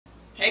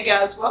Hey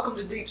guys, welcome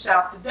to Deep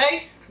South.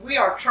 Today we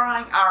are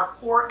trying our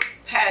pork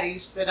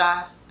patties that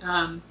I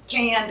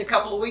canned a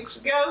couple of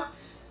weeks ago.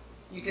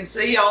 You can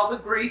see all the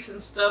grease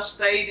and stuff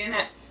stayed in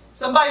it.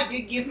 Somebody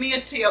did give me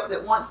a tip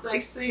that once they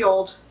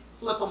sealed,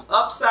 flip them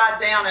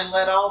upside down and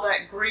let all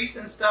that grease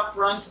and stuff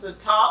run to the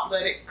top,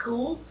 let it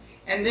cool,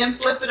 and then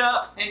flip it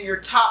up and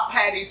your top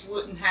patties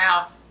wouldn't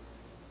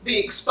be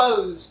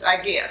exposed, I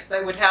guess.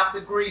 They would have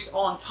the grease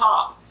on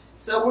top.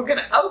 So we're going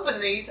to open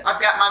these. I've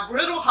got my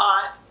griddle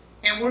hot.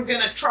 And we're going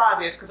to try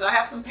this because I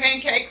have some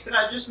pancakes that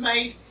I just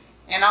made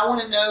and I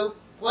want to know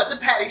what the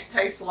patties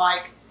taste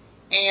like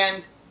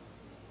and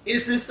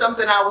is this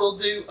something I will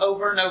do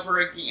over and over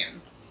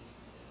again.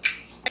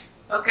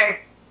 Okay,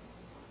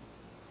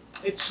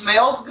 it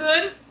smells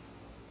good.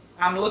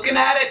 I'm looking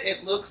at it.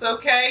 It looks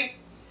okay.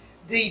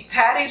 The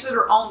patties that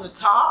are on the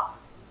top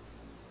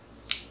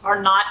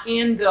are not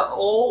in the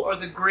oil or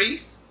the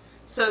grease.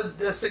 So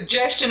the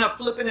suggestion of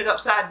flipping it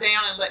upside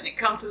down and letting it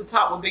come to the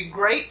top would be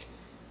great.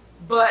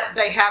 But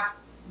they have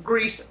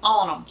grease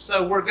on them,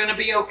 so we're going to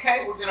be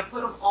okay. We're going to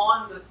put them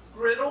on the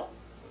griddle,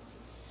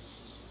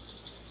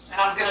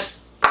 and I'm going to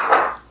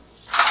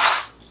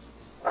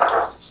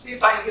see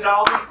if I can get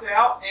all these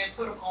out and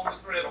put them on the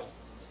griddle.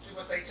 See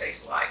what they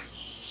taste like.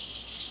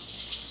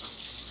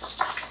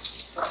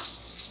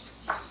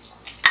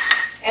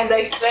 And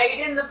they stayed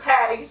in the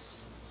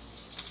patties.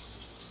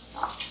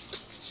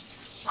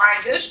 All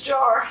right, this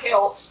jar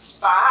held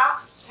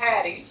 5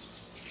 patties.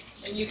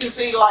 And you can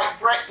see like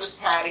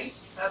breakfast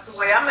patties. That's the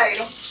way I made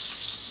them.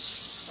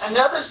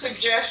 Another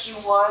suggestion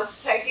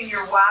was taking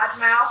your wide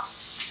mouth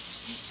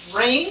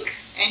ring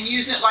and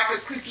using it like a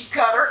cookie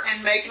cutter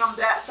and making them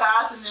that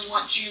size. And then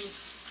once you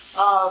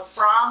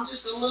fry them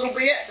just a little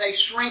bit, they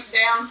shrink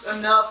down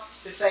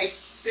enough that they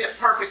fit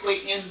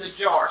perfectly in the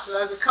jar. So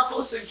there's a couple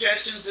of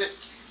suggestions that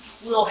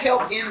will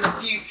help in the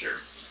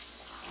future.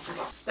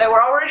 They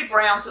were already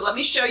brown, so let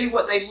me show you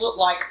what they look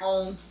like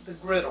on the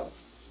griddle.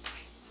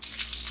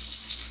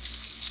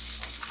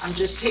 I'm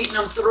just heating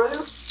them through,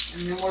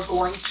 and then we're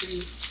going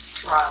to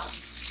fry them.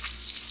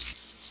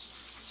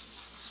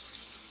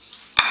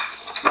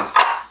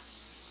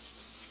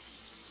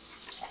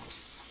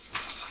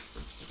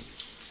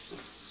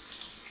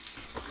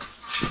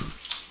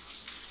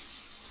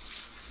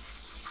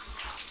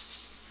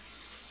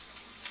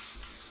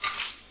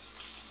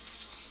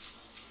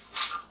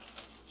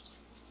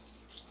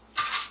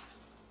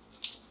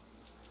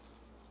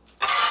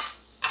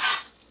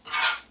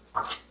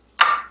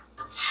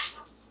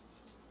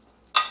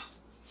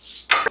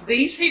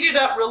 These heated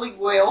up really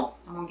well.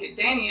 I'm going to get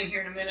Danny in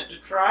here in a minute to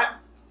try it.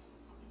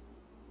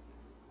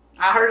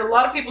 I heard a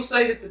lot of people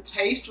say that the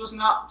taste was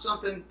not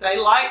something they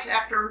liked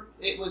after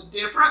it was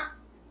different.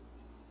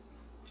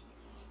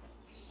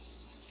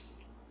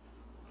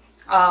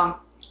 I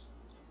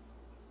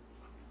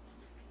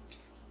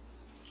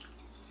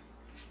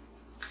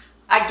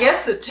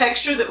guess the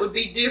texture that would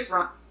be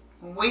different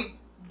when we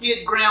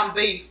did ground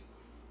beef,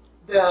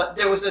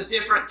 there was a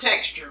different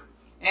texture.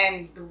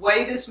 And the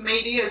way this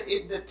meat is,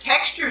 the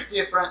texture's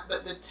different,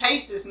 but the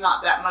taste is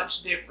not that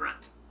much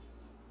different.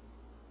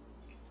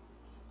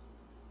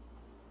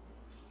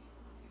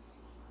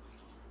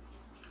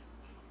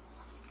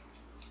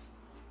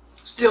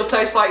 Still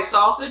tastes like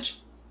sausage.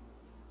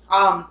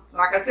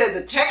 Like I said,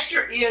 the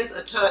texture is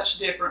a touch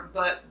different,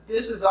 but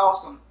this is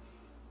awesome.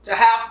 To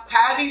have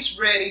patties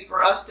ready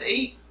for us to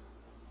eat,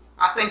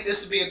 I think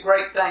this would be a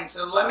great thing.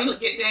 So let me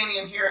get Danny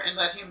in here and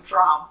let him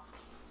try them.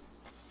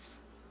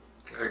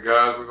 Okay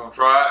guys, we're going to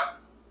try it.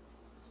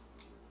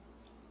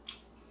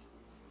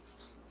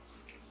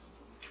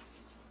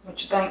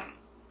 What you think?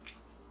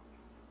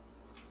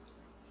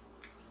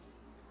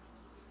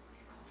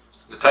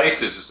 The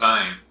taste is the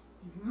same.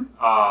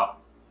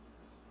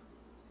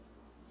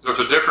 There's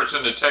a difference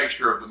in the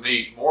texture of the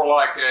meat. More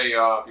like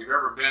if you've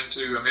ever been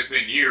to, I mean it's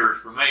been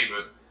years for me,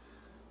 but if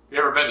you've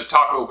ever been to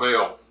Taco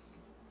Bell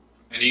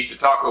and eat the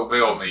Taco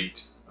Bell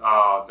meat,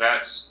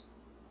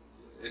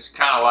 it's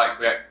kind of like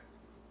that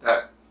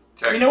texture.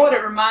 You know what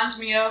it reminds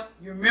me of?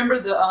 You remember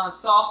the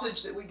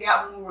sausage that we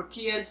got when we were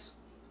kids?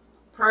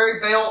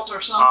 Prairie Belt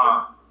or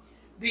something?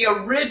 The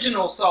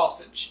original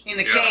sausage in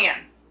a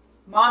can.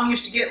 Mom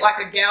used to get like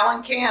a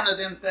gallon can of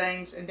them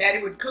things and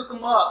Daddy would cook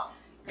them up.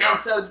 Yeah. And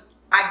so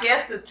I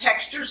guess the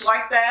texture's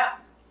like that.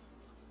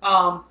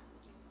 But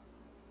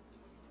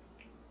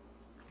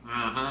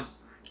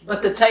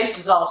the taste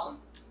is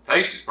awesome.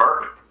 Taste is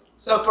perfect.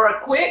 So for a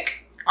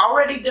quick,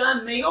 already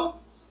done meal,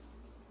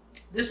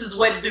 this is the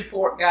way to do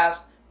pork,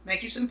 guys.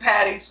 Make you some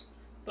patties,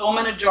 throw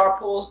them in a jar,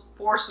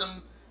 pour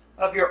some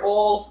of your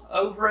oil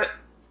over it,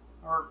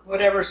 or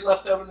whatever's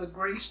left over, the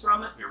grease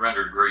from it. You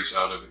rendered grease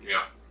out of it,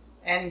 yeah.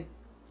 And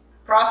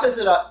process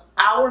it an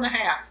hour and a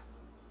half.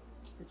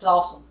 It's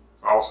awesome.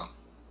 Awesome.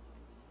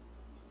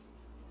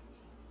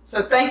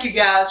 So thank you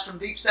guys from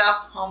Deep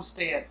South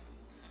Homestead.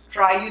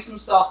 Try use some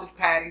sausage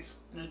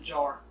patties in a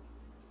jar.